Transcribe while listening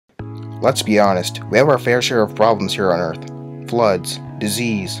Let's be honest, we have our fair share of problems here on Earth. Floods,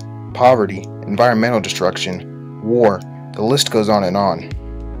 disease, poverty, environmental destruction, war, the list goes on and on.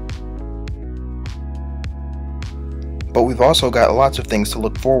 But we've also got lots of things to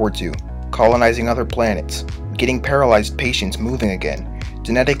look forward to: colonizing other planets, getting paralyzed patients moving again,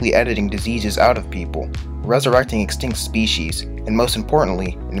 genetically editing diseases out of people, resurrecting extinct species, and most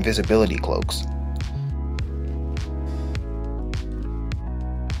importantly, invisibility cloaks.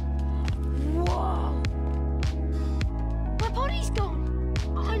 Whoa! My body's gone!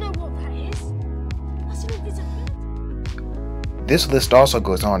 I know what that is. That's an invisibility. This list also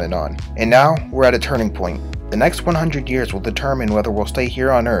goes on, and now we're at a turning point. The next 100 years will determine whether we'll stay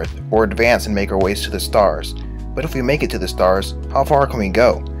here on Earth or advance and make our ways to the stars. But if we make it to the stars, how far can we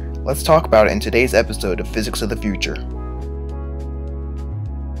go? Let's talk about it in today's episode of Physics of the Future.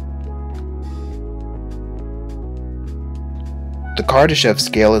 The Kardashev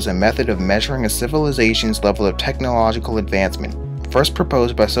Scale is a method of measuring a civilization's level of technological advancement. First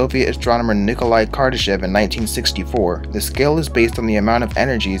proposed by Soviet astronomer Nikolai Kardashev in 1964, the scale is based on the amount of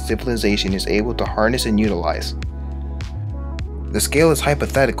energy a civilization is able to harness and utilize. The scale is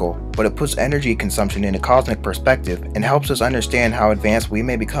hypothetical, but it puts energy consumption in a cosmic perspective and helps us understand how advanced we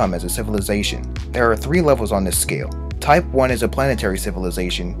may become as a civilization. There are 3 levels on this scale. Type 1 is a planetary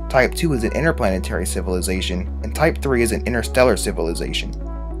civilization, Type 2 is an interplanetary civilization, and Type 3 is an interstellar civilization.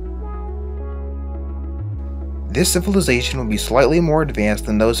 This civilization would be slightly more advanced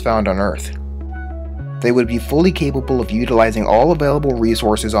than those found on Earth. They would be fully capable of utilizing all available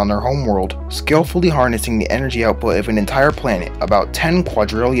resources on their homeworld, skillfully harnessing the energy output of an entire planet, about 10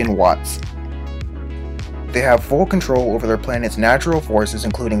 quadrillion watts. They have full control over their planet's natural forces,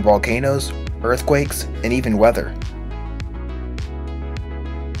 including volcanoes, earthquakes, and even weather.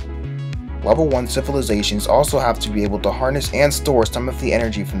 Level 1 civilizations also have to be able to harness and store some of the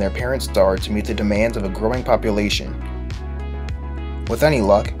energy from their parent star to meet the demands of a growing population. With any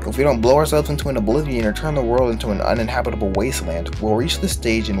luck, if we don't blow ourselves into an oblivion or turn the world into an uninhabitable wasteland, we'll reach this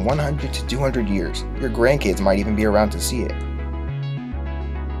stage in 100 to 200 years. Your grandkids might even be around to see it.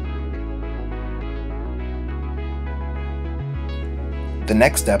 The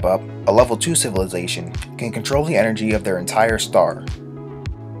next step up, a level 2 civilization, can control the energy of their entire star.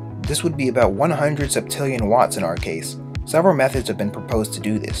 This would be about 100 septillion watts in our case. Several methods have been proposed to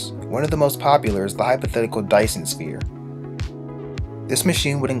do this. One of the most popular is the hypothetical Dyson sphere. This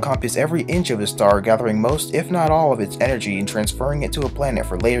machine would encompass every inch of a star, gathering most, if not all, of its energy and transferring it to a planet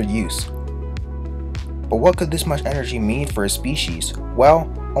for later use. But what could this much energy mean for a species?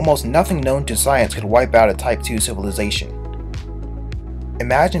 Well, almost nothing known to science could wipe out a Type 2 civilization.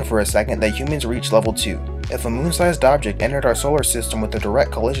 Imagine for a second that humans reach level 2. If a moon-sized object entered our solar system with a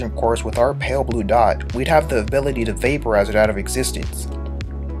direct collision course with our pale blue dot, we'd have the ability to vaporize it out of existence.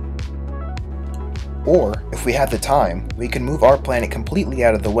 Or, if we had the time, we could move our planet completely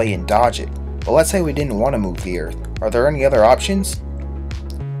out of the way and dodge it. But let's say we didn't want to move the Earth. Are there any other options?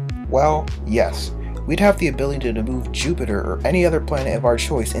 Well, yes. We'd have the ability to move Jupiter or any other planet of our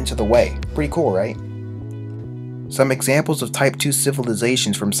choice into the way. Pretty cool, right? Some examples of Type 2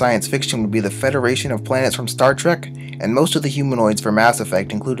 civilizations from science fiction would be the Federation of Planets from Star Trek, and most of the humanoids from Mass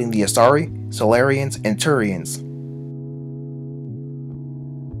Effect, including the Asari, Solarians, and Turians.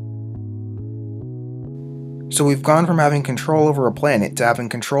 So we've gone from having control over a planet to having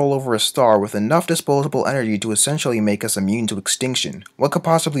control over a star with enough disposable energy to essentially make us immune to extinction. What could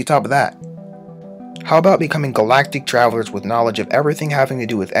possibly top that? How about becoming galactic travelers with knowledge of everything having to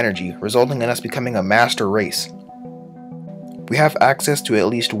do with energy, resulting in us becoming a master race? We have access to at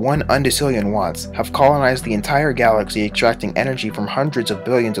least 1 undecillion watts, have colonized the entire galaxy extracting energy from hundreds of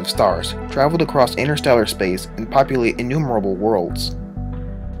billions of stars, traveled across interstellar space, and populate innumerable worlds.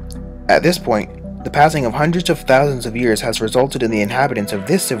 At this point, the passing of hundreds of thousands of years has resulted in the inhabitants of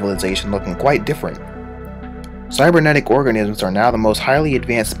this civilization looking quite different. Cybernetic organisms are now the most highly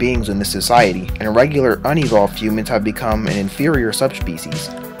advanced beings in this society, and regular unevolved humans have become an inferior subspecies.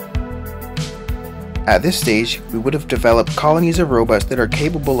 At this stage, we would have developed colonies of robots that are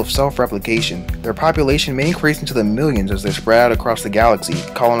capable of self-replication. Their population may increase into the millions as they spread out across the galaxy,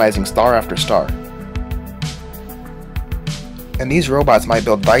 colonizing star after star. And these robots might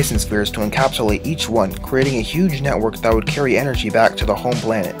build Dyson spheres to encapsulate each one, creating a huge network that would carry energy back to the home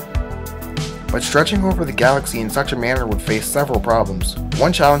planet. But stretching over the galaxy in such a manner would face several problems.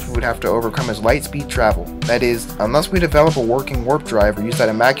 One challenge we would have to overcome is light-speed travel. That is, unless we develop a working warp drive or use that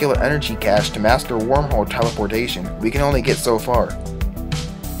immaculate energy cache to master wormhole teleportation, we can only get so far.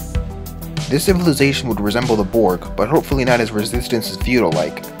 This civilization would resemble the Borg, but hopefully not as resistance as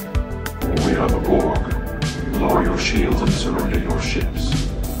feudal-like. We are the Borg. Lower your shields and surrender your ships.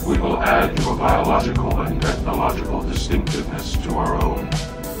 We will shall add your biological and technological distinctiveness to our own.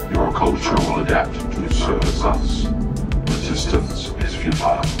 Your culture will adapt to service us. Resistance is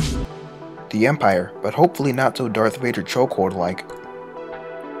futile. The Empire, but hopefully not so Darth Vader chokehold-like.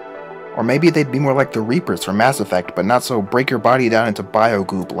 Or maybe they'd be more like the Reapers from Mass Effect, but not so break your body down into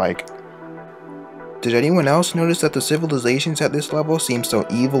bio-goop-like. Did anyone else notice that the civilizations at this level seem so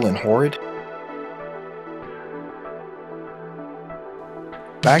evil and horrid?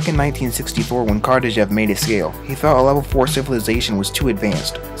 Back in 1964 when Kardashev made a scale, he thought a level 4 civilization was too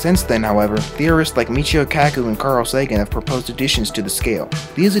advanced. Since then, however, theorists like Michio Kaku and Carl Sagan have proposed additions to the scale.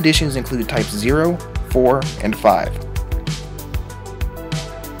 These additions include types 0, 4, and 5.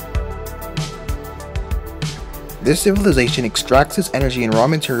 This civilization extracts its energy and raw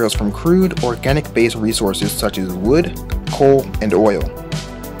materials from crude, organic-based resources such as wood, coal, and oil.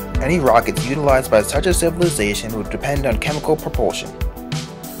 Any rockets utilized by such a civilization would depend on chemical propulsion.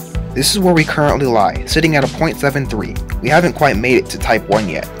 This is where we currently lie, sitting at a 0.73. We haven't quite made it to Type 1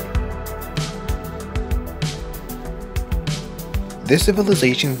 yet. This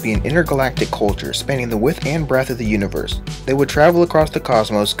civilization would be an intergalactic culture spanning the width and breadth of the universe. They would travel across the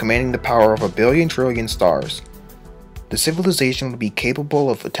cosmos, commanding the power of a billion trillion stars. The civilization would be capable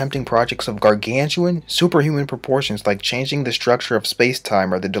of attempting projects of gargantuan, superhuman proportions like changing the structure of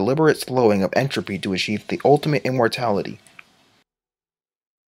space-time or the deliberate slowing of entropy to achieve the ultimate immortality.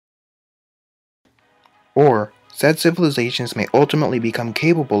 Or, said civilizations may ultimately become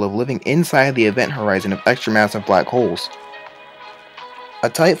capable of living inside the event horizon of extramassive black holes. A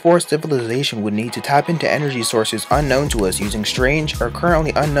Type 4 civilization would need to tap into energy sources unknown to us using strange or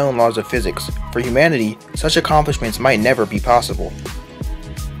currently unknown laws of physics. For humanity, such accomplishments might never be possible.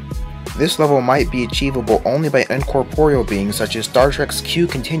 This level might be achievable only by incorporeal beings such as Star Trek's Q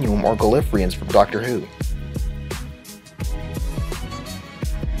Continuum or Gallifreyans from Doctor Who.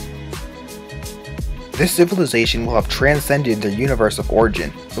 This civilization will have transcended their universe of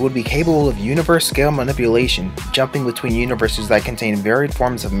origin. It would be capable of universe-scale manipulation, jumping between universes that contain varied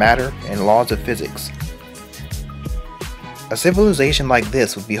forms of matter and laws of physics. A civilization like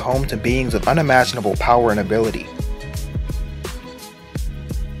this would be home to beings of unimaginable power and ability.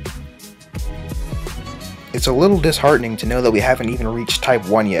 It's a little disheartening to know that we haven't even reached Type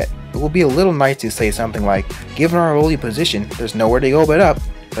 1 yet. It will be a little nice to say something like, given our lowly position, there's nowhere to go but up,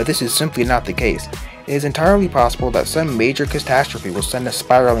 but this is simply not the case. It is entirely possible that some major catastrophe will send us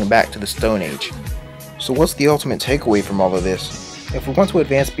spiraling back to the Stone Age. So what's the ultimate takeaway from all of this? If we want to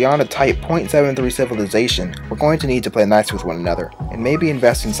advance beyond a Type 0.73 civilization, we're going to need to play nice with one another, and maybe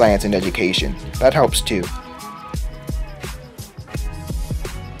invest in science and education. That helps too.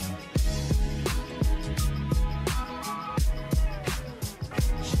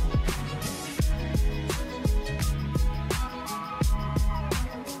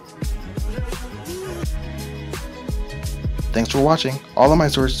 Thanks for watching. All of my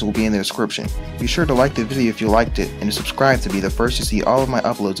sources will be in the description. Be sure to like the video if you liked it, and to subscribe to be the first to see all of my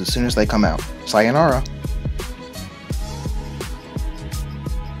uploads as soon as they come out. Sayonara!